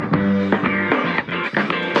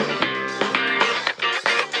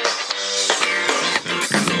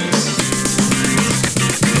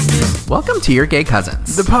Welcome to Your Gay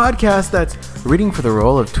Cousins. The podcast that's reading for the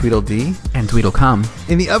role of Tweedledee and Tweedlecum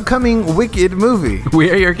in the upcoming Wicked movie.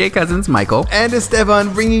 We are your gay cousins, Michael and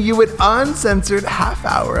Esteban, bringing you an uncensored half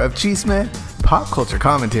hour of chisme, pop culture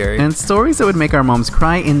commentary, and stories that would make our moms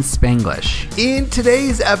cry in Spanglish. In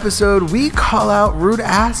today's episode, we call out rude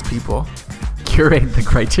ass people, curate the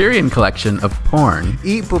Criterion collection of porn,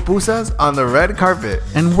 eat pupusas on the red carpet,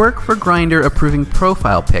 and work for Grindr approving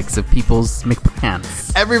profile pics of people's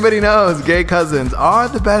McPants. Everybody knows gay cousins are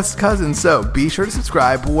the best cousins, so be sure to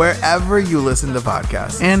subscribe wherever you listen to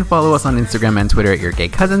podcasts. And follow us on Instagram and Twitter at Your Gay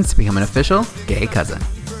Cousins to become an official gay cousin.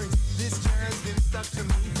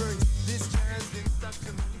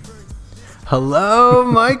 Hello,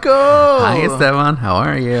 Michael. Hi, Esteban. How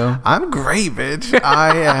are you? I'm great, bitch. I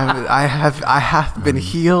have been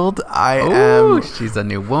healed. She's a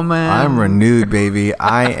new woman. I'm renewed, baby.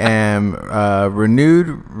 I am renewed,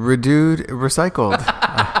 recycled.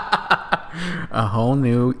 a whole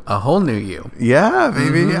new you. Yeah,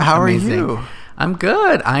 baby. Mm-hmm. How Amazing. are you? I'm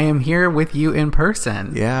good. I am here with you in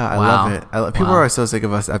person. Yeah, I love it. People are so sick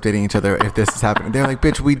of us updating each other if this is happening. They're like,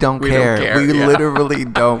 bitch, we don't care. We literally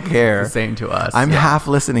don't care. The same to us. I'm half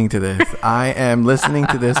listening to this. I am listening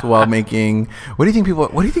to this while making. What do you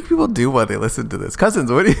think people do while they listen to this?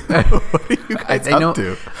 Cousins, what do you guys up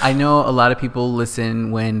to? I know a lot of people listen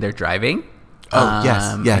when they're driving. Oh,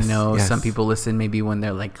 yes. I know some people listen maybe when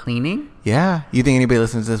they're like cleaning. Yeah. You think anybody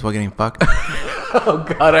listens to this while getting fucked? Oh,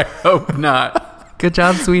 God, I hope not. Good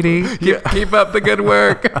job, sweetie. Keep up the good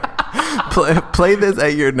work. Play this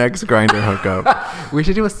at your next Grindr hookup. We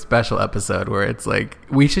should do a special episode where it's like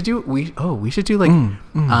we should do like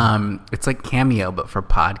it's like Cameo but for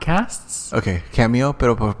podcasts. Okay, Cameo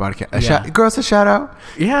pero por podcast. Girls, a shout out.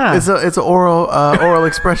 Yeah, it's an oral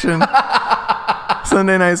expression.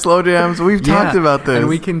 Sunday night slow jams. We've talked about this, and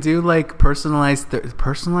we can do like personalized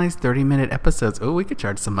 30-minute episodes. Oh, we could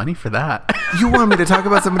charge some money for that. You want me to talk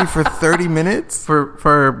about somebody for 30 minutes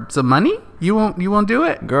for some money? You won't do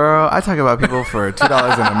it, girl. I talk about people for $2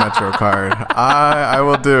 on a Metro card. I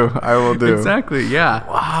will do. Exactly. Yeah.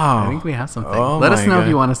 Wow. I think we have something. Let us know if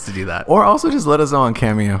you want us to do that, or also just let us know on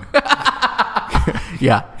Cameo.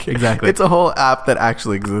 Yeah, exactly. It's a whole app that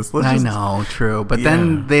actually exists. I know, true. But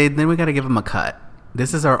then we got to give them a cut.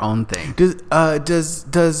 This is our own thing. Does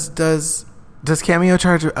Cameo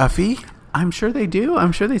charge a fee? I'm sure they do.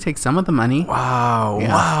 I'm sure they take some of the money. Wow.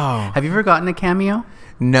 Yeah. Wow. Have you ever gotten a Cameo?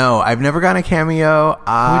 No, I've never gotten a Cameo. Who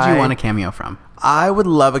would you want a Cameo from? I would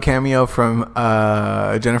love a cameo from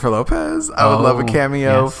Jennifer Lopez. I would love a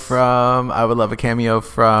cameo from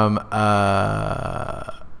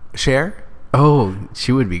Cher. Oh,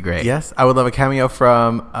 she would be great. Yes, I would love a cameo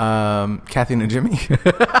from Kathy and Jimmy,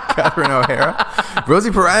 Catherine O'Hara,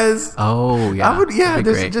 Rosie Perez. Oh, yeah. I would. Yeah,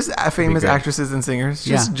 there's just famous actresses and singers,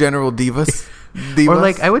 just general divas. Or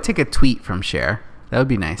like, I would take a tweet from Cher. That would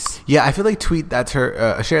be nice. Yeah, I feel like tweet. That's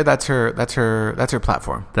her. Cher. That's her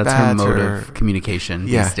platform. That's her mode of communication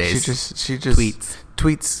these days. She just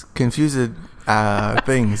tweets confused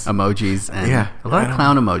things, emojis, and a lot of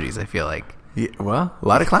clown emojis. I feel like. Yeah, well, a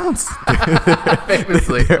lot of clowns.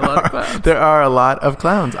 Famously, a lot of clowns. There are a lot of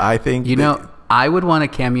clowns. I think. I would want a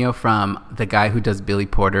cameo from the guy who does Billy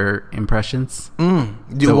Porter impressions. Do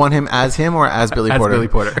you want him as him or as Billy Porter? As Billy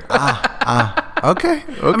Porter. Okay.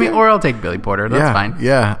 I mean, or I'll take Billy Porter. That's fine.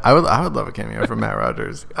 Yeah, I would love a cameo from Matt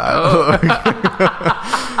Rogers. That's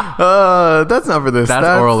not for this.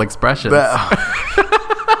 That's oral expressions.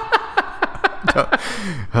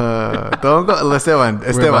 Don't go, Esteban.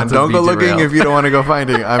 Don't go looking if you don't want to go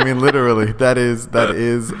finding. I mean, literally, that is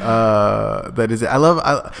it. I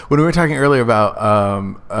love when we were talking earlier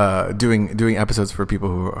about doing episodes for people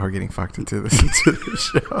who are getting fucked into the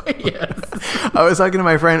show. Yes, I was talking to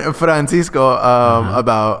my friend Francisco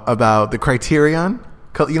about the Criterion.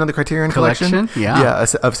 You know the Criterion collection? Yeah,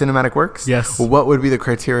 of cinematic works. Yes. What would be the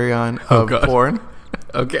Criterion of porn?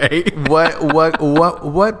 Okay.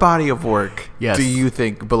 What body of work do you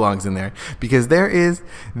think belongs in there? Because there is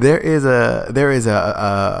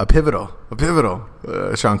a pivotal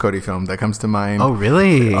Sean Cody film that comes to mind. Oh,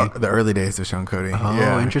 really? The early days of Sean Cody.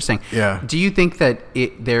 Oh, interesting. Yeah. Do you think that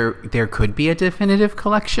there could be a definitive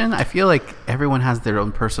collection? I feel like everyone has their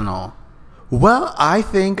own personal. Well, I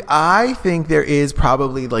think there is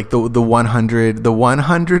probably like the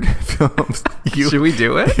 100 films. Should we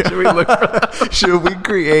do it? Should we look for that? Should we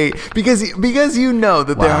create because you know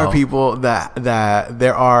that there are people that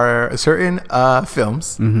there are certain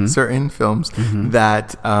films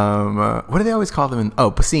that what do they always call them?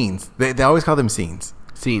 Scenes. They always call them scenes.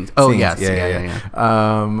 Scenes. Oh, Scenes. yes.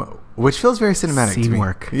 Yeah. Which feels very cinematic to Scene me.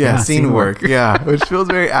 work. Yeah, scene work. Yeah, which feels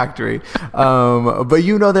very actory.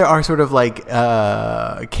 But there are sort of like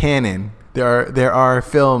canon. There are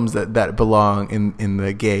films that belong in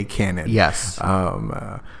the gay canon. Yes.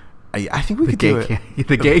 I think we could do it.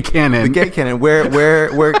 The gay canon. The gay canon,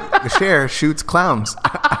 where Cher shoots clowns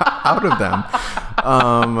out of them.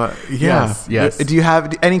 Yeah. Yes. Do you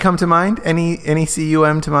have any come to mind? Any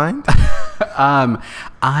cum to mind?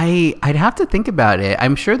 I'd have to think about it.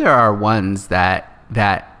 I'm sure there are ones that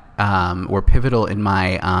were pivotal in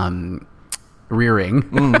my rearing.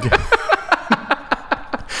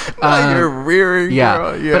 You're rearing. Yeah.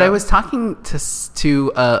 Girl. Yeah. But I was talking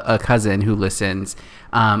to a cousin who listens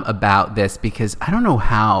about this because I don't know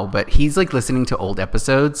how, but he's like listening to old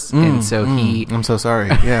episodes, and so I'm so sorry.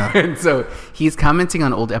 Yeah. and so he's commenting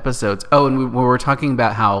on old episodes. Oh, and we were talking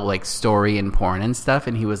about how like story and porn and stuff,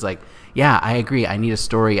 and he was like, "Yeah, I agree. I need a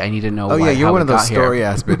story. I need to know." Oh yeah, you're how one we of those got here." story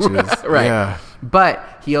ass bitches. Right. Yeah.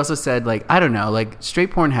 But he also said like, I don't know, like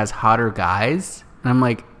straight porn has hotter guys, and I'm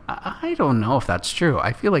like, I don't know if that's true.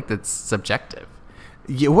 I feel like that's subjective.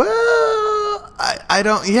 Yeah, well, I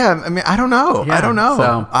don't. Yeah, I mean, I don't know. Yeah, I don't know.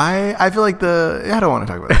 so- I feel like I don't want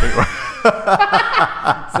to talk about it anymore.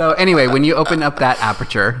 So anyway, when you open up that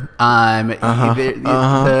aperture,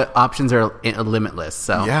 the options are limitless.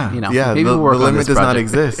 So maybe the we'll work on limit this does not project.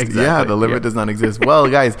 exist. Exactly. Yeah, the limit does not exist. Well,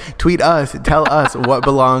 guys, tweet us, tell us what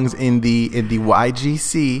belongs in the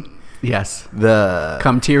YGC. Yes. The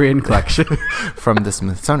Criterion Collection. From the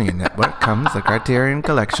Smithsonian Network comes the Criterion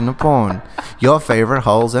Collection of porn. Your favorite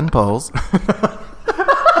holes and poles.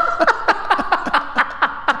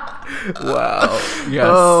 Wow. Yes.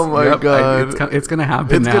 Oh my God. It's gonna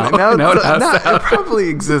happen now. It probably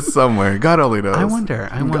exists somewhere. God only knows. I wonder.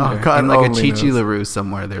 God in like a only Chi-Chi knows. LaRue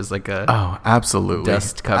somewhere, there's like a absolutely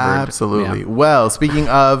dust covered. Absolutely. Yeah. Well, speaking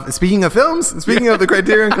of films, speaking of the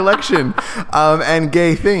Criterion Collection, and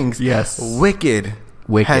gay things. Yes. Wicked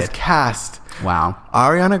has cast. Wow.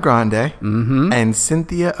 Ariana Grande and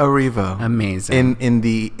Cynthia Erivo. Amazing.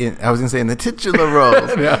 I was gonna say in the titular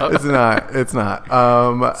roles. No. It's not.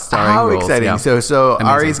 Starring how roles, exciting! yeah. So Amazing.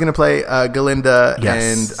 Ari's gonna play Galinda, Yes.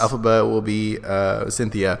 and Elphaba will be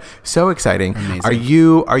Cynthia. So exciting! Amazing. Are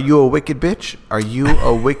you a wicked bitch? Are you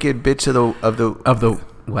a wicked bitch of the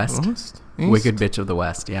West? East? Wicked bitch of the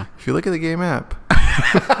West. Yeah. If you look at the gay map.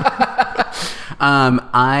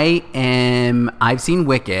 I've seen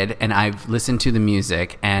Wicked and I've listened to the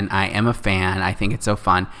music and I am a fan. I think it's so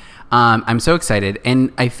fun. I'm so excited.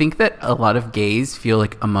 And I think that a lot of gays feel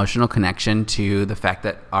like emotional connection to the fact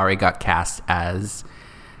that Ari got cast as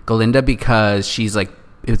Galinda because she's like,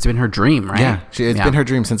 it's been her dream, right? Yeah. It's been her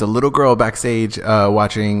dream since a little girl backstage,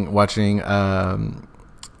 watching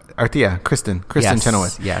Arthea, Kristen Yes,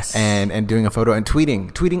 Chenoweth, yes. and doing a photo and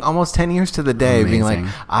tweeting almost 10 years to the day, being like,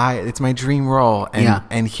 Amazing. it's my dream role,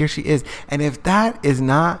 and here she is. And if that is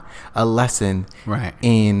not a lesson, right,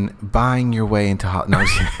 in buying your way into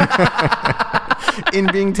in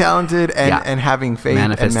being talented and having faith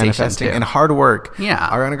and manifesting and hard work,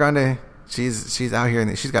 Ariana Grande. She's out here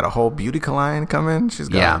and she's got a whole beauty line coming. She's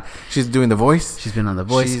doing The Voice. She's been on The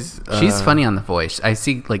Voice. She's funny on The Voice. I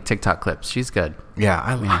see like TikTok clips. She's good. Yeah,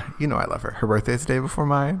 I love her. Her birthday's the day before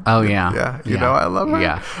mine. Oh yeah. Yeah. You know I love her.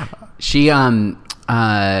 Yeah. She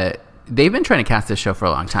they've been trying to cast this show for a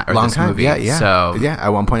long time. Movie. Yeah. So at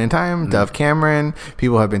one point in time, Dove Cameron.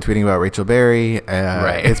 People have been tweeting about Rachel Berry.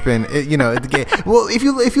 Right. It's been well,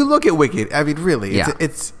 if you look at Wicked, I mean, really,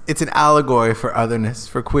 it's an allegory for otherness,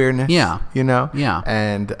 for queerness. Yeah. Yeah.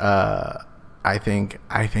 And I think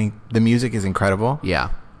the music is incredible. Yeah.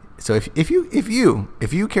 So if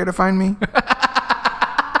you care to find me,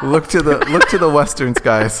 look to the western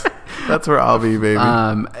skies. That's where I'll be,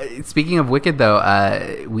 baby. Speaking of Wicked,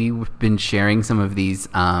 though, we've been sharing some of these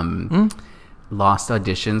lost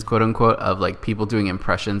auditions, quote unquote, of like people doing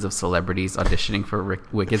impressions of celebrities auditioning for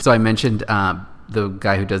Wicked. So I mentioned the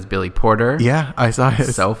guy who does Billy Porter. Yeah, I saw it.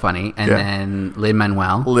 So funny. And then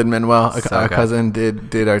Lin-Manuel, a cousin,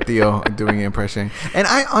 did our Theo doing an impression. And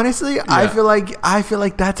I honestly, I feel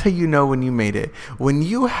like that's how you know when you made it. When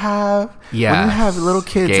you have little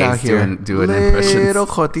kids out here doing impressions. Little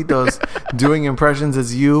jotitos doing impressions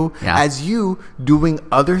as you doing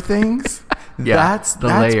other things. That's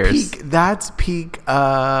layers. That's peak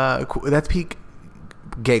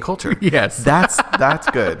gay culture. Yes. That's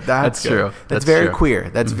good. That's true. That's very true. Queer.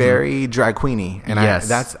 That's very drag queeny. And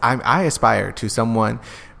I aspire to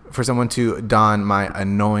for someone to don my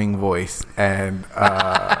annoying voice and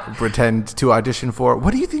pretend to audition for.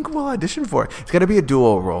 What do you think we'll audition for? It's got to be a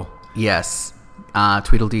dual role. Yes.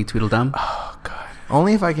 Tweedledee, Tweedledum. Oh God.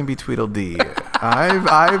 Only if I can be Tweedledee.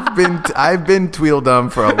 I've been Tweedledum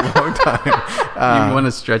for a long time. You want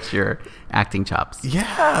to stretch your acting chops.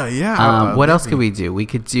 Yeah. What else could we do? We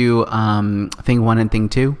could do thing 1 and thing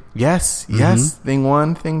 2. Yes. Thing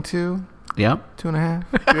 1, thing 2. Yep. 2.5.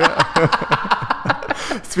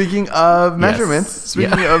 Yeah. Speaking of measurements.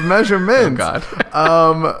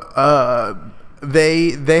 Oh God.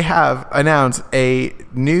 They have announced a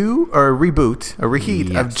new or reboot, a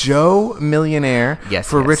reheat of Joe Millionaire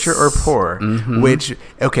for Richer or Poor. Which,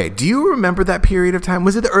 okay, do you remember that period of time?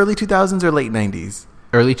 Was it the early 2000s or late 90s?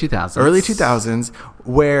 Early 2000s. Early 2000s,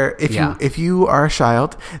 where if you are a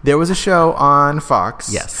child, there was a show on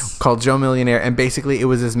Fox called Joe Millionaire, and basically it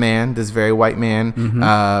was this man, this very white man,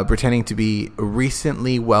 pretending to be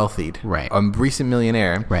recently wealthied, a recent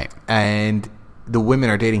millionaire, and the women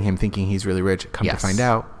are dating him thinking he's really rich. Come to find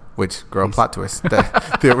out, which plot twist,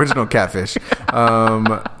 the original catfish,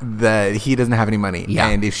 that he doesn't have any money,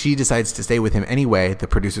 and if she decides to stay with him anyway, the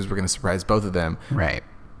producers were going to surprise both of them,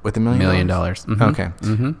 with $1 million. Okay.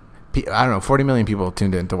 I don't know, 40 million people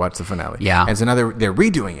tuned in to watch the finale. Yeah. And so now they're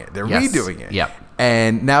redoing it. Redoing it. Yep.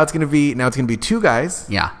 And now it's gonna be two guys.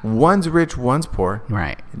 Yeah. One's rich, one's poor.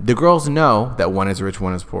 Right. The girls know that one is rich,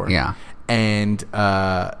 one is poor. Yeah. And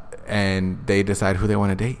they decide who they want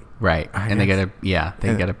to date. Right. And they gotta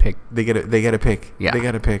pick. They gotta pick. Yeah. They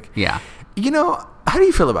gotta pick. Yeah. You know, how do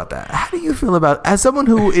you feel about that? How do you feel about, as someone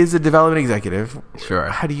who is a development executive? Sure.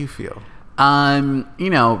 How do you feel?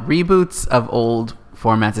 Reboots of old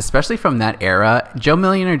formats, especially from that era, Joe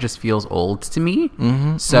Millionaire just feels old to me.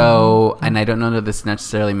 And I don't know that this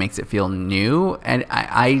necessarily makes it feel new. And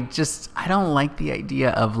I don't like the idea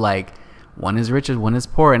of like one is rich and one is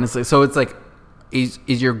poor. And it's like, is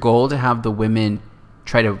your goal to have the women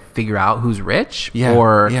try to figure out who's rich?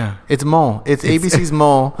 It's Mole. It's ABC's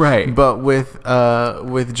Mole, right? But with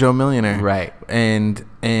Joe Millionaire, right? And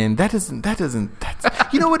that doesn't.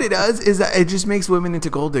 You know what it does is that it just makes women into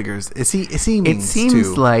gold diggers. It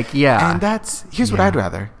seems like And that's here's what I'd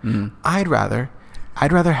rather. I'd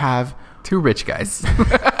rather have 2 rich guys.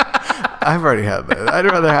 I've already had that.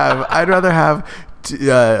 I'd rather have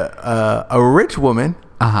a rich woman.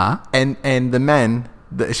 And the men.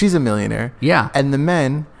 She's a millionaire. Yeah. And the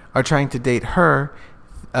men are trying to date her,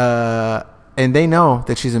 and they know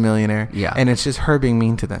that she's a millionaire. Yeah. And it's just her being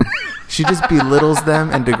mean to them. She just belittles them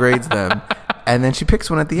and degrades them. And then she picks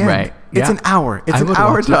one at the end. Right. It's an hour. It's an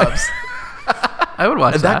hour tops. I would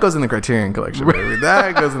watch that. That goes in the Criterion Collection, baby.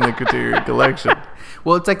 That goes in the Criterion Collection.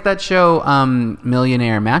 Well, it's like that show,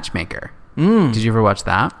 Millionaire Matchmaker. Did you ever watch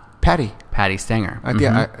that? Patty Stanger.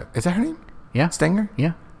 Yeah. Is that her name? Yeah. Stanger?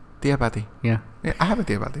 Yeah. Tia Patty. Yeah. I have a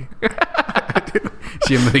Tia Patty.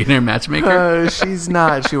 She a millionaire matchmaker? She's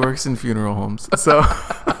not. She works in funeral homes. So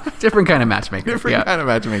different kind of matchmaker. Kind of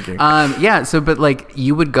matchmaking. But like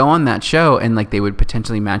you would go on that show and like they would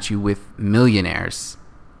potentially match you with millionaires.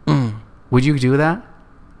 Would you do that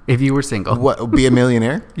if you were single? What? Be a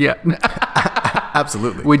millionaire? Yeah.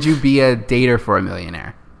 Absolutely. Would you be a dater for a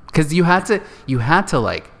millionaire? Because you had to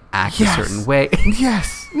like act a certain way.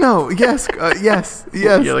 Yes. No. Yes. Yes.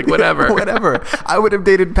 You're like whatever. I would have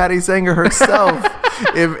dated Patty Sanger herself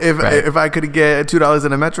if I could get $2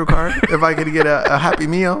 in a Metro card. If I could get a Happy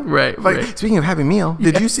Meal. Right. Speaking of Happy Meal,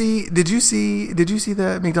 did you see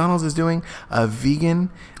that McDonald's is doing a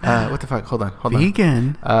vegan? What the fuck? Hold on.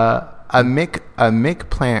 Vegan. A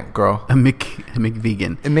McPlant, girl. A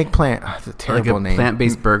McVegan. A McPlant. Oh, it's a terrible name.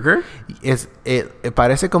 Plant-based burger? It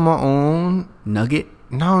parece como un nugget.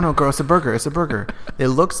 No, girl. It's a burger. It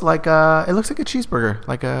looks like a cheeseburger.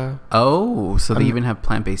 So they even have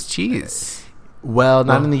plant-based cheese. Well,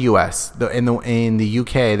 not in the U.S. In the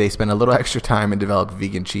U.K., they spend a little extra time and develop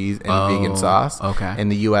vegan cheese and vegan sauce. Okay. In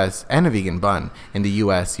the U.S. and a vegan bun. In the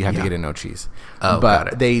U.S., you have to get a no cheese.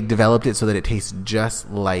 But they developed it so that it tastes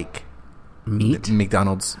just like meat.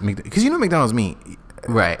 McDonald's, because McDonald's meat,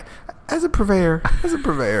 right? As a purveyor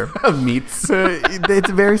of meats, it's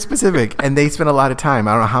very specific, and they spent a lot of time.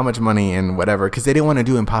 I don't know how much money and whatever, because they didn't want to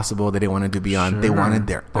do Impossible. They didn't want to do Beyond. Sure. They wanted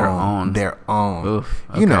their own. Oof,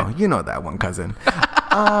 okay. You know that one, cousin.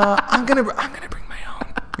 I'm gonna bring my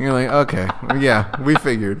own. You're like, okay, yeah, we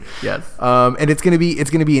figured. Yes. And it's gonna be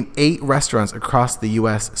in 8 restaurants across the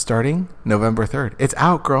U.S. starting November 3rd. It's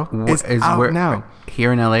out, girl. It's out now.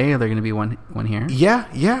 Here in L.A., are there gonna be one here? Yeah.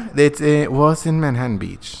 It's in Manhattan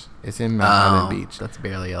Beach. It's in Manhattan Beach. That's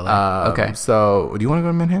barely LA. Okay. So, do you want to go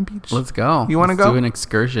to Manhattan Beach? Let's go. You want to go? Do an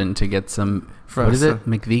excursion to get some. What is it?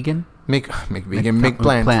 McVegan? McVegan.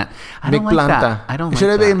 McPlant. I don't like that. I don't like that.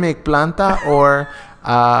 Should it be McPlanta or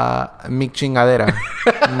McChingadera?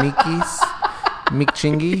 Mickey's?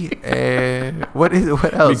 McChingy? What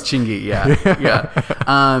else? McChingy, yeah.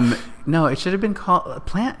 No, it should have been called.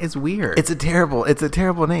 Plant is weird. It's a terrible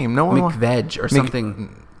name. No one McVeg or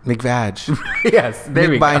something. McVag. Yes, there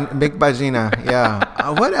we go. McVagina. Yeah.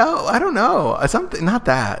 What else? I don't know. Something. Not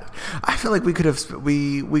that. I feel like we could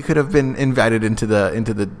have been invited into the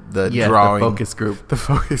drawing. The focus group. The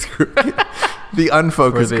focus group. The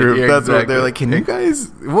unfocused group. Yeah, that's exactly what they're like. Can you guys?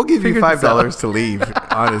 We'll give you $5 to leave.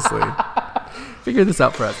 Honestly. Figure this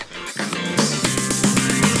out for us.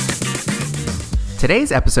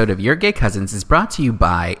 Today's episode of Your Gay Cousins is brought to you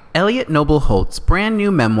by Elliot Noble Holt's brand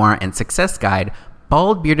new memoir and success guide,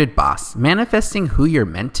 Bald Bearded Boss, Manifesting Who You're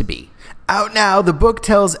Meant to Be. Out now, the book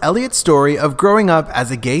tells Elliot's story of growing up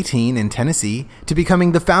as a gay teen in Tennessee to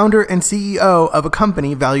becoming the founder and CEO of a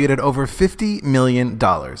company valued at over $50 million.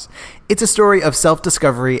 It's a story of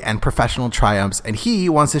self-discovery and professional triumphs, and he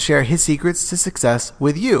wants to share his secrets to success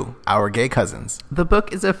with you, our gay cousins. The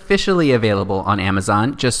book is officially available on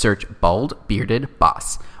Amazon. Just search Bald Bearded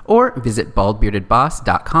Boss or visit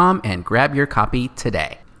baldbeardedboss.com and grab your copy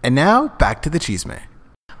today. And now, back to the chisme.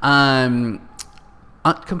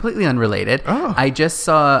 Completely unrelated. Oh. I just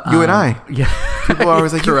saw... you and I. Yeah. People are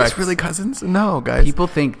always like, you guys really cousins? No, guys. People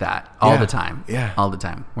think that all the time. Yeah. All the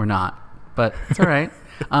time. We're not. But it's all right.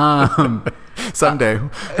 Someday.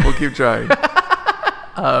 We'll keep trying.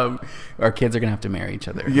 Our kids are going to have to marry each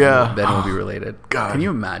other. Yeah. Then we'll be related. God. Can you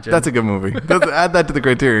imagine? That's a good movie. Add that to the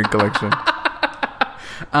Criterion Collection.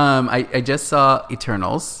 I just saw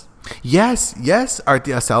Eternals. Yes.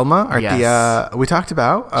 Artia Selma. We talked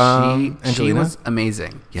about Angelina. She was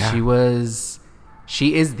amazing. Yeah.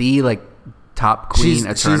 She is the like top queen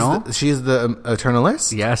Eternal. She's the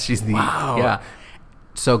Eternalist? Yeah, she's the yeah.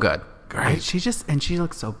 So good. Great. She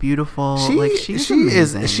looks so beautiful. She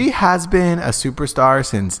has been a superstar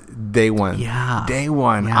since day one. Yeah. Day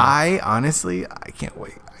one. Yeah. I can't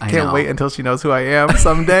wait. I can't wait until she knows who I am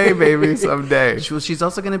someday, baby. Someday. She's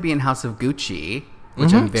also going to be in House of Gucci,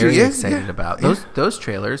 which I'm very excited about. Those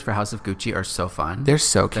trailers for House of Gucci are so fun. They're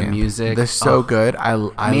so cute. The music. They're so good. I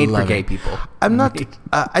made love for gay it. people. I'm not.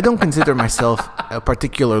 I don't consider myself a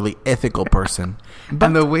particularly ethical person. But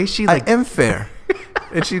and the way she I am fair.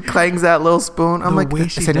 And she clangs that little spoon. I'm like,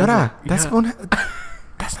 Senora, that spoon.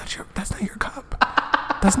 That's not your cup.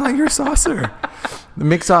 That's not your saucer. The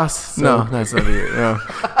mixed sauce. No, that's not it. No.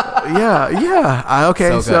 Yeah.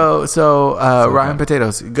 Okay. So Ryan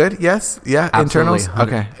Potatoes. Good. Yes. Yeah. Absolutely. Internals.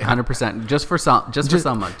 Okay. 100%. Just for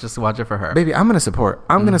Selma. Just watch it for her. Baby, I'm gonna support.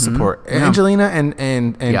 Yeah. Angelina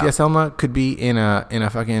and Tia Selma could be in a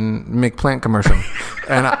fucking McPlant commercial,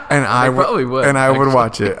 and I probably would. And I would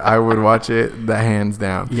watch it. I would watch it. The hands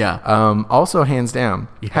down. Yeah. Also hands down.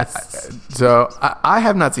 Yes. So I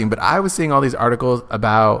have not seen, but I was seeing all these articles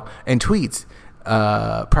about and tweets.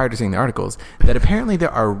 Prior to seeing the articles, that apparently there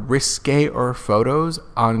are risque or photos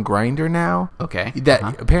on Grindr now. Okay.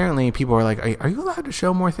 That apparently people are like, are you allowed to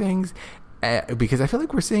show more things? Because I feel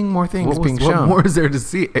like we're seeing more things being shown. What more is there to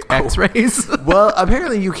see? X-rays? Well,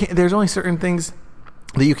 apparently you can't. There's only certain things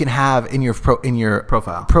that you can have in your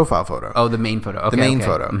profile photo. Oh, the main photo. Okay, the main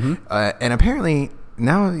photo. Mm-hmm. And apparently.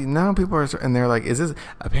 Now people are, and they're like,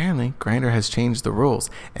 apparently Grindr has changed the rules.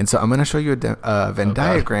 And so I'm going to show you a Venn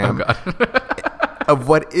diagram of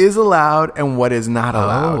what is allowed and what is not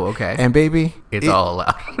allowed. Oh, okay. And baby, it's all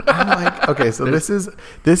allowed. I'm like, okay, so this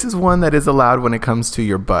is one that is allowed when it comes to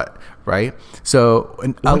your butt, right? So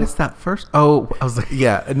what is that first? Oh, I was like,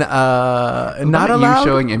 yeah, not allowed. You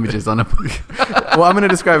showing images on a well, I'm going to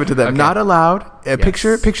describe it to them. Okay. Not allowed.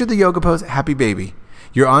 Picture the yoga pose, happy baby.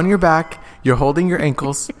 You're on your back, you're holding your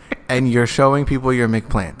ankles, and you're showing people your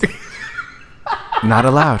McPlant. Not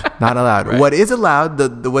allowed. Right. What is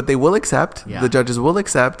allowed, what they will accept, the judges will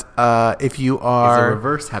accept, if you are... Is a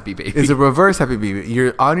reverse happy baby.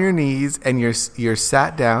 You're on your knees, and you're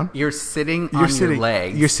sat down. You're sitting on your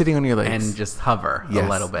legs. You're sitting on your legs. And just hover a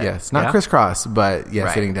little bit. Yes, not crisscross, but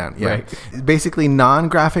sitting down. Yeah. Right. Basically,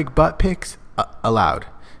 non-graphic butt pics, allowed.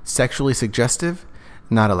 Sexually suggestive,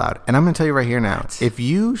 not allowed. And I'm going to tell you right here now,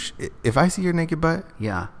 if I see your naked butt,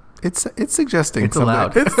 it's suggesting it's something.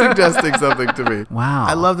 Allowed. It's suggesting something to me. Wow.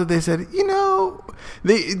 I love that they said,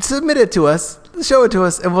 they submit it to us, show it to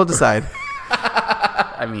us, and we'll decide.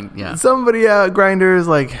 I mean, yeah. Somebody Grindr is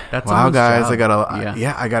like, that's wow, guys, job.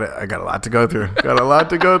 I got a lot to go through. Got a lot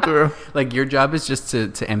to go through. Like, your job is just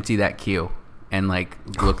to empty that queue and like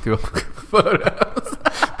look through photos.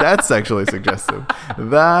 That's sexually suggestive.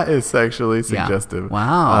 That is sexually suggestive.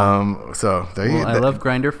 Wow. So there I love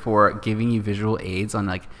Grindr for giving you visual aids on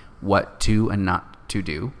like what to and not to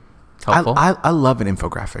do. It's helpful. I love an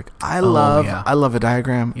infographic. I love a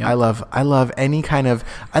diagram. Yep. I love any kind of,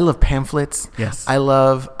 I love pamphlets. Yes. I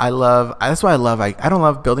love, that's why I don't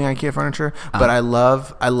love building IKEA furniture, but I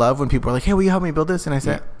love when people are like, hey, will you help me build this? And I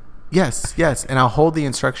say, yes. And I'll hold the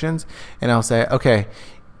instructions and I'll say, okay,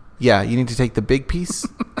 yeah, you need to take the big piece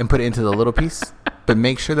and put it into the little piece, but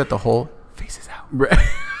make sure that the whole faces out. Right.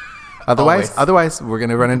 Otherwise, we're going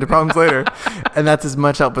to run into problems later. And that's as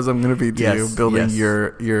much help as I'm going to be to you building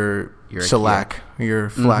your shellac, your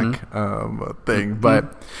flak thing.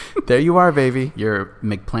 But there you are, baby. Your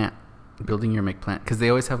McPlant. Building your McPlant. Because they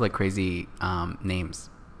always have like crazy names.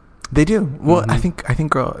 They do. Well, I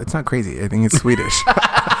think, girl, it's not crazy. I think it's Swedish.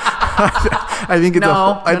 I think it's a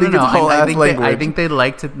whole language. I think they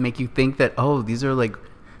like to make you think that, oh, these are like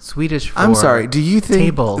Swedish for I'm sorry. Do you think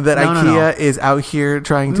table. that IKEA is out here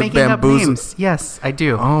trying to making bamboozle? Up names. Yes, I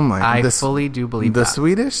do. Oh my! I fully do believe the that.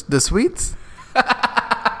 Swedish, the Swedes.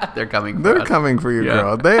 They're coming. They're coming for you,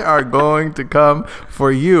 girl. They are going to come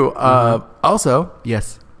for you. Also,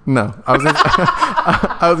 yes. No, I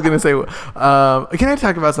was gonna say. Can I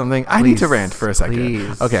talk about something? I need to rant for a second.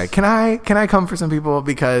 Please. Okay. Can I come for some people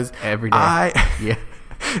because every day.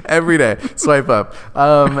 Every day. Swipe up.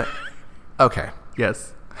 Okay.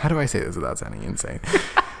 Yes. How do I say this without sounding insane?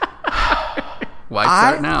 Why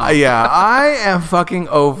start now? Yeah, I am fucking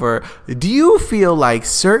over. Do you feel like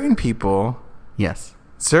certain people? Yes.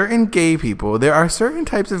 Certain gay people, there are certain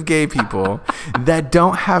types of gay people that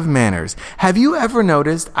don't have manners. Have you ever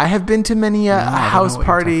noticed? I have been to many a house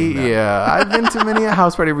party. Yeah, I've been to many a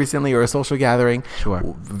house party recently or a social gathering. Sure.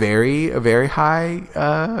 Very, very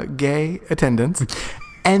high gay attendance.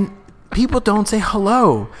 And people don't say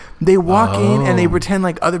hello. They walk in and they pretend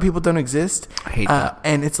like other people don't exist. I hate that.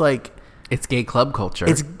 And it's like... It's gay club culture.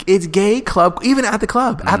 It's gay club, even at the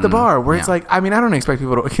club, at the bar, where it's like, I mean, I don't expect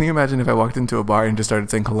people to... Can you imagine if I walked into a bar and just started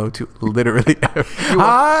saying hello to literally...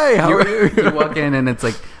 Hi, how are you? You walk in and it's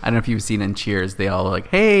like, I don't know if you've seen in Cheers, they all like,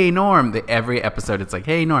 hey, Norm. Every episode, it's like,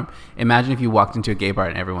 hey, Norm. Imagine if you walked into a gay bar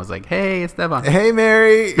and everyone's like, hey, Esteban. Hey,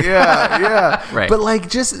 Mary. Yeah. Right. But like,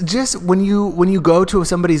 just when you go to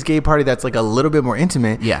somebody's gay party that's like a little bit more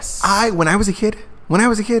intimate. Yes. When I was a kid,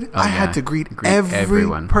 I had to greet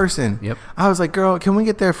everyone. Person. Yep. I was like, girl, can we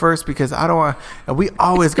get there first? Because I don't want... We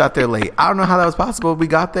always got there late. I don't know how that was possible. We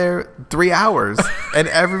got there 3 hours. And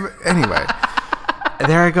anyway,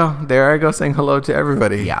 there I go saying hello to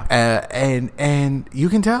everybody. Yeah. And you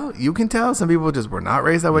can tell some people just were not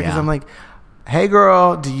raised that way because I'm like, hey,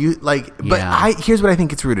 girl, do you like... But here's what I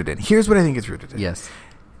think it's rooted in. Yes.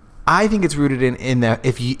 I think it's rooted in that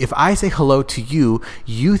if I say hello to you,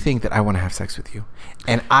 you think that I want to have sex with you,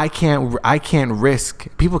 and I can't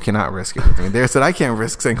risk. People cannot risk it with me. They said I can't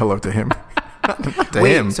risk saying hello to him.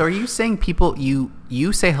 Wait, so are you saying people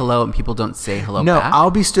you say hello and people don't say hello? No, back?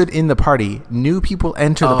 I'll be stood in the party. New people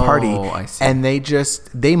enter the party, I see. and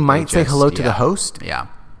they might say hello to the host. Yeah,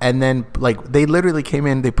 and then like they literally came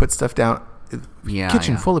in, they put stuff down.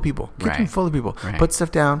 Kitchen full of people. Right. Put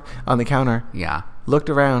stuff down on the counter. Yeah.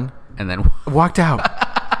 Looked around and then walked out.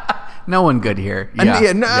 No one good here.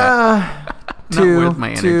 Yeah. Not worth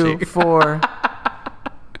my energy. 2, 4,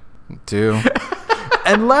 2,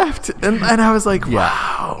 and left. And I was like,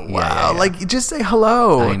 wow. Yeah. Like, just say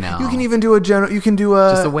hello. I know. You can even do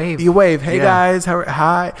just a wave. You wave. Hey guys,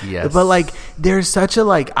 hi. Yes. But like, there's such a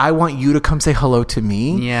like, I want you to come say hello to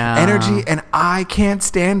me. Yeah. Energy, and I can't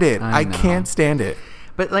stand it. I can't stand it.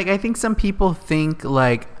 But like, I think some people think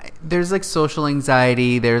like there's like social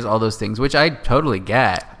anxiety. There's all those things, which I totally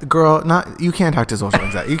get. Girl, you can't talk to social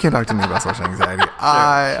anxiety. You can't talk to me about social anxiety.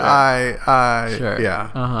 Sure.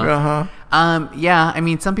 Yeah. Yeah. I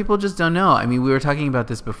mean, some people just don't know. I mean, we were talking about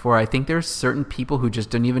this before. I think there's certain people who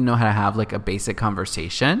just don't even know how to have like a basic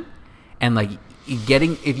conversation, and like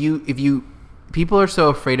people are so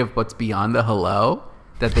afraid of what's beyond the hello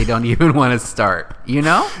that they don't even want to start, you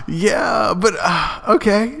know? Yeah, but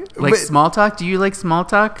okay. Like small talk? Do you like small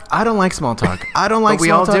talk? I don't like small talk. I don't like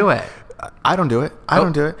small talk. We all do it. I don't do it. I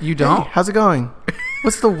don't do it. You don't? Hey, how's it going?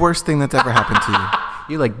 What's the worst thing that's ever happened to you?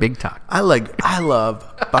 You like big talk. I love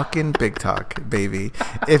fucking big talk, baby.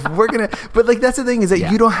 If we're gonna, but like that's the thing is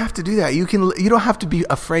that you don't have to do that. You don't have to be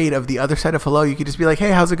afraid of the other side of hello. You can just be like,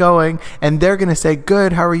 hey, how's it going? And they're gonna say,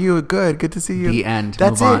 good. How are you? Good to see you. The end.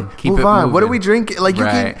 That's Move it. on. Keep Move it on. moving. What are we drinking? Like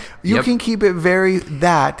you can keep it very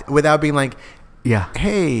that without being like,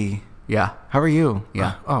 hey, how are you?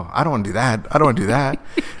 Oh, I don't want to do that.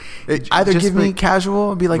 Either just give me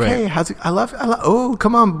casual and be like, hey, how's it? I love, oh,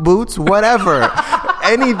 come on, boots, whatever.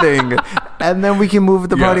 anything, and then we can move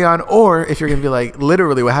the party on. Or if you're gonna be like,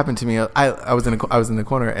 literally, what happened to me? I was in the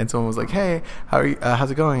corner, and someone was like, "Hey, how are you?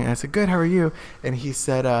 How's it going?" And I said, "Good. How are you?" And he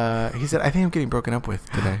said, "I think I'm getting broken up with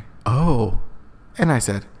today." Oh, and I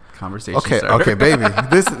said, conversation. Okay, baby.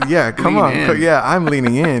 Come on. In. Yeah, I'm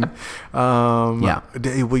leaning in.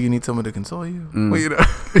 Will you need someone to console you? Well, you know.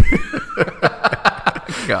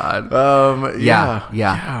 God.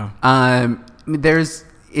 There's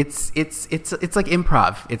it's like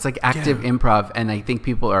improv. It's like active improv, and I think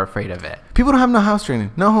people are afraid of it. People don't have no house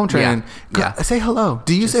training, no home training. Say hello.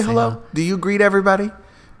 Do you say hello? Do you greet everybody?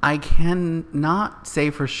 I cannot say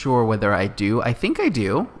for sure whether I do. I think I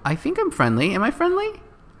do. I think I'm friendly. Am I friendly?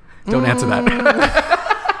 Don't answer that.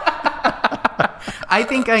 I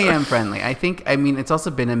think I am friendly. I mean, it's also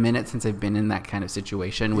been a minute since I've been in that kind of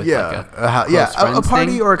situation with like a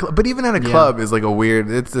party thing. or a club. But even at a club is like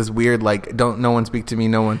it's this weird, like, no one speak to me,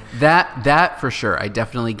 no one. That for sure. I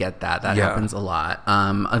definitely get that. That happens a lot.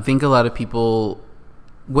 I think a lot of people,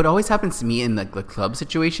 what always happens to me in the club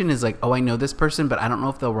situation is like, oh, I know this person, but I don't know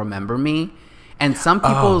if they'll remember me. And some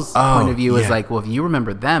people's point of view is like, well, if you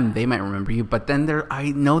remember them, they might remember you. But then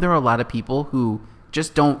I know there are a lot of people who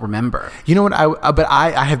just don't remember. You know what?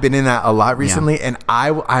 I have been in that a lot recently, and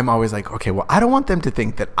I'm always like, okay, well, I don't want them to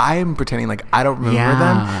think that I am pretending like I don't remember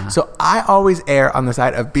them. So I always err on the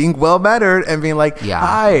side of being well mannered and being like,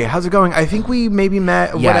 hi, how's it going? I think we maybe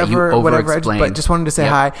met, whatever, but just wanted to say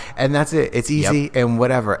hi, and that's it. It's easy and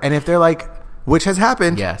whatever. And if they're like, which has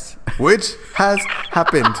happened, which has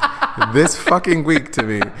happened this fucking week to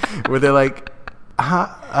me, where they're like,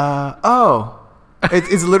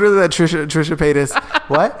 It's literally that Trisha Paytas.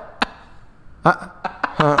 What?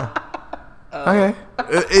 Okay.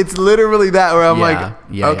 It's literally that where I'm okay.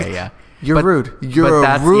 You're rude. You're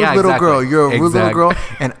a rude little girl. You're a rude little girl.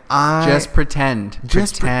 And I just pretend.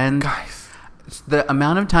 Guys. The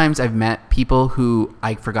amount of times I've met people who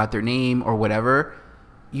I forgot their name or whatever,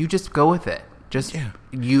 you just go with it.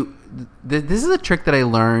 This is a trick that I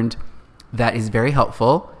learned that is very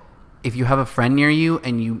helpful. If you have a friend near you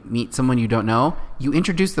and you meet someone you don't know, you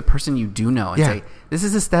introduce the person you do know and say, "This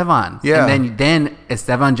is Esteban." Yeah. And then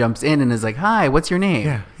Esteban jumps in and is like, "Hi, what's your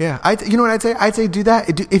name?" Yeah. You know what I'd say? I'd say do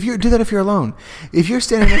that. If you're alone. If you're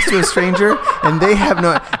standing next to a stranger and they have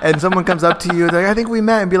and someone comes up to you, they're like, "I think we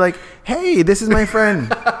met," and be like, "Hey, this is my friend."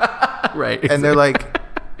 Right. Exactly. And they're like,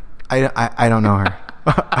 "I don't know her."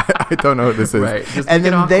 I don't know what this is. Right. And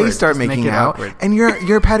then they start making out. Awkward. And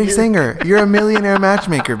you're Patty Singer. You're a millionaire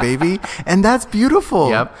matchmaker, baby. And that's beautiful.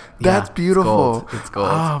 Yep. That's beautiful. It's gold.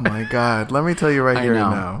 Oh my God. Let me tell you here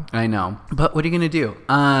and now. I know. But what are you going to do?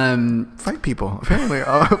 Fight people. Apparently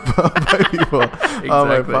I'll fight people on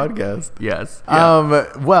my podcast. Yes.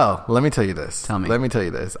 Well, let me tell you this. Tell me. Let me tell you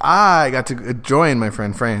this. I got to join my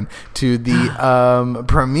friend Fran to the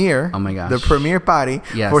premiere. Oh my gosh. The premiere party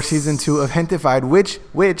for season 2 of Gentefied, which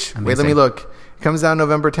amazing. Wait, let me look. It comes out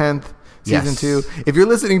November 10th. Season 2. If you're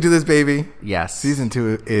listening to this, baby. Yes. Season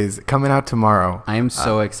 2 is coming out tomorrow. I am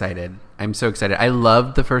so excited. I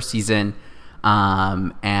loved the first season.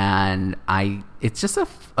 And it's just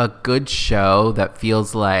a good show that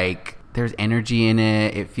feels like there's energy in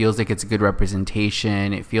it. It feels like it's a good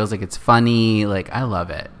representation. It feels like it's funny. Like, I love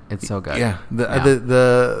it. It's so good. Yeah.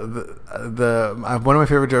 The one of my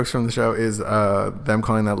favorite jokes from the show is them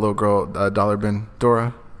calling that little girl Dollar Bin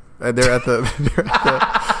Dora. They're at the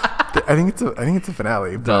I think it's a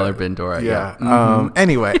finale. Dollar Bin Dora. Yeah.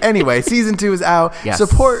 Mm-hmm. Anyway, season 2 is out. Yes.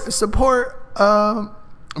 Support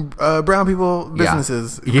brown people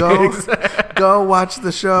businesses. Go watch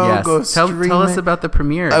the show. Yes. Go stream tell us about the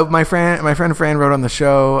premiere. My friend Fran wrote on the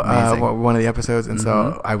show one of the episodes, and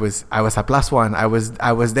so I was a plus one. I was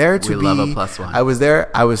there to be. We love a plus one. I was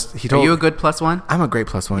there. Are you a good plus one? I'm a great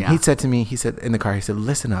plus one. Yeah. He said to me, in the car, he said,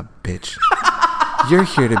 "Listen up, bitch." You're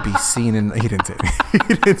here to be seen and he didn't say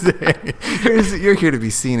you're here to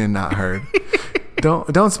be seen and not heard.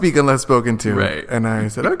 Don't speak unless spoken to. Right. And I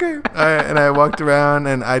said, okay. And I walked around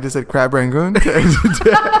and I just said crab rangoon to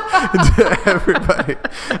everybody.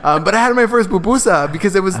 But I had my first pupusa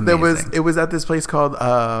because it was at this place called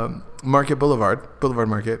Boulevard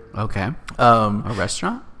Market. Okay. A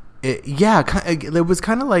restaurant? It was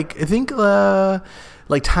kind of like, I think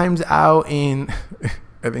like Times Out in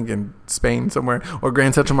I think in Spain somewhere, or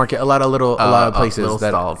Grand Central Market, a lot of places little that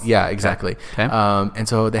stalls. Yeah, exactly. Okay. And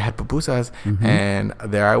so they had pupusas, and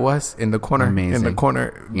there I was in the corner, binging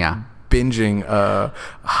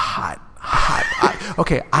hot.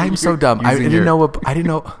 Okay, I'm so dumb. I didn't know.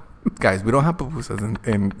 guys, we don't have pupusas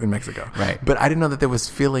in Mexico. Right. But I didn't know that there was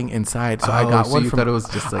filling inside. So I got one from... thought it was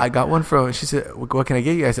just like... I got one from... She said, what can I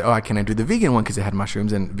get you? I said, can I do the vegan one? Because it had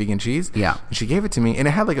mushrooms and vegan cheese. Yeah. And she gave it to me. And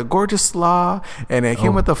it had like a gorgeous slaw. And it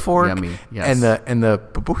came with a fork. Yummy. Yes. And the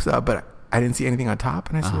pupusa. But I didn't see anything on top.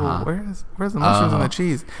 And I said, well, where's the mushrooms and the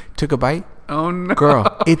cheese? Took a bite. Oh, no.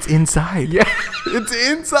 Girl, it's inside. Yeah. It's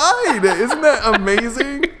inside. Isn't that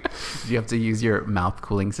amazing? You have to use your mouth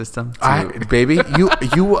cooling system. Baby,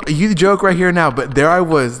 you joke right here now, but there I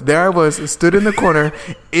was, stood in the corner,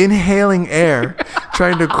 inhaling air,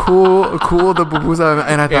 trying to cool the pupusa,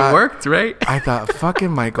 and I thought it worked, right? I thought,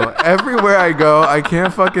 fucking Michael, everywhere I go, I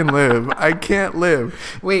can't fucking live. I can't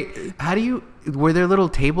live. Wait, how do you? Were there little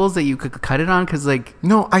tables that you could cut it on? Because like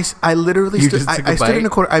no, I literally stood. I stood in the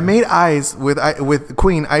corner. I made eyes with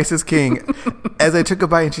Queen Isis King as I took a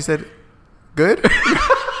bite, and she said, "Good."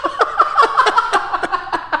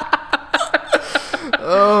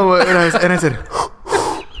 And I said,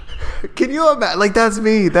 can you imagine? Like, that's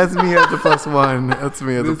me as the plus one. That's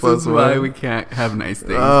me as the plus one. This is why we can't have nice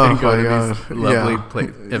things and go to these lovely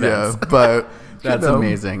events. Yeah, but that's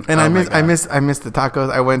amazing. And I miss the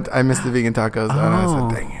tacos. I missed the vegan tacos. And I said,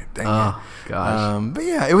 dang it. Gosh. But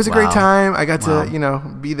yeah, it was a great time. I got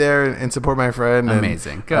to, be there and support my friend.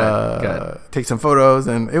 Amazing. Good. Take some photos,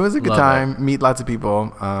 and it was a good time. Meet lots of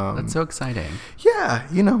people. That's so exciting. Yeah,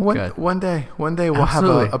 one day we'll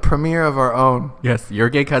have a premiere of our own. Yes, Your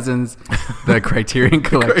Gay Cousins, the Criterion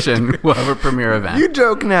Collection will have a premiere event. You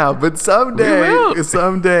joke now, but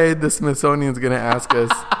someday the Smithsonian's gonna ask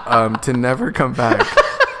us to never come back.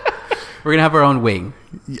 We're gonna have our own wing.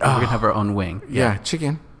 Yeah,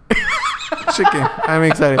 chicken. I'm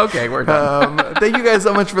excited. Okay, we're done. Thank you guys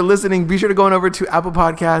so much for listening. Be sure to go on over to Apple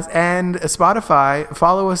Podcasts and Spotify.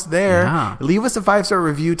 Follow us there. Yeah. Leave us a 5-star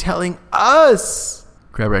review telling us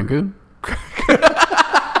Crab Rangoon.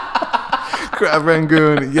 Crab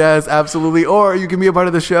Rangoon. Yes, absolutely. Or you can be a part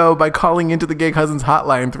of the show by calling into the Gay Cousins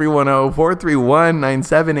hotline,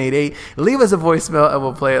 310-431-9788. Leave us a voicemail and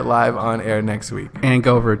we'll play it live on air next week. And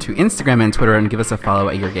go over to Instagram and Twitter and give us a follow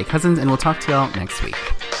at Your Gay Cousins, and we'll talk to y'all next week.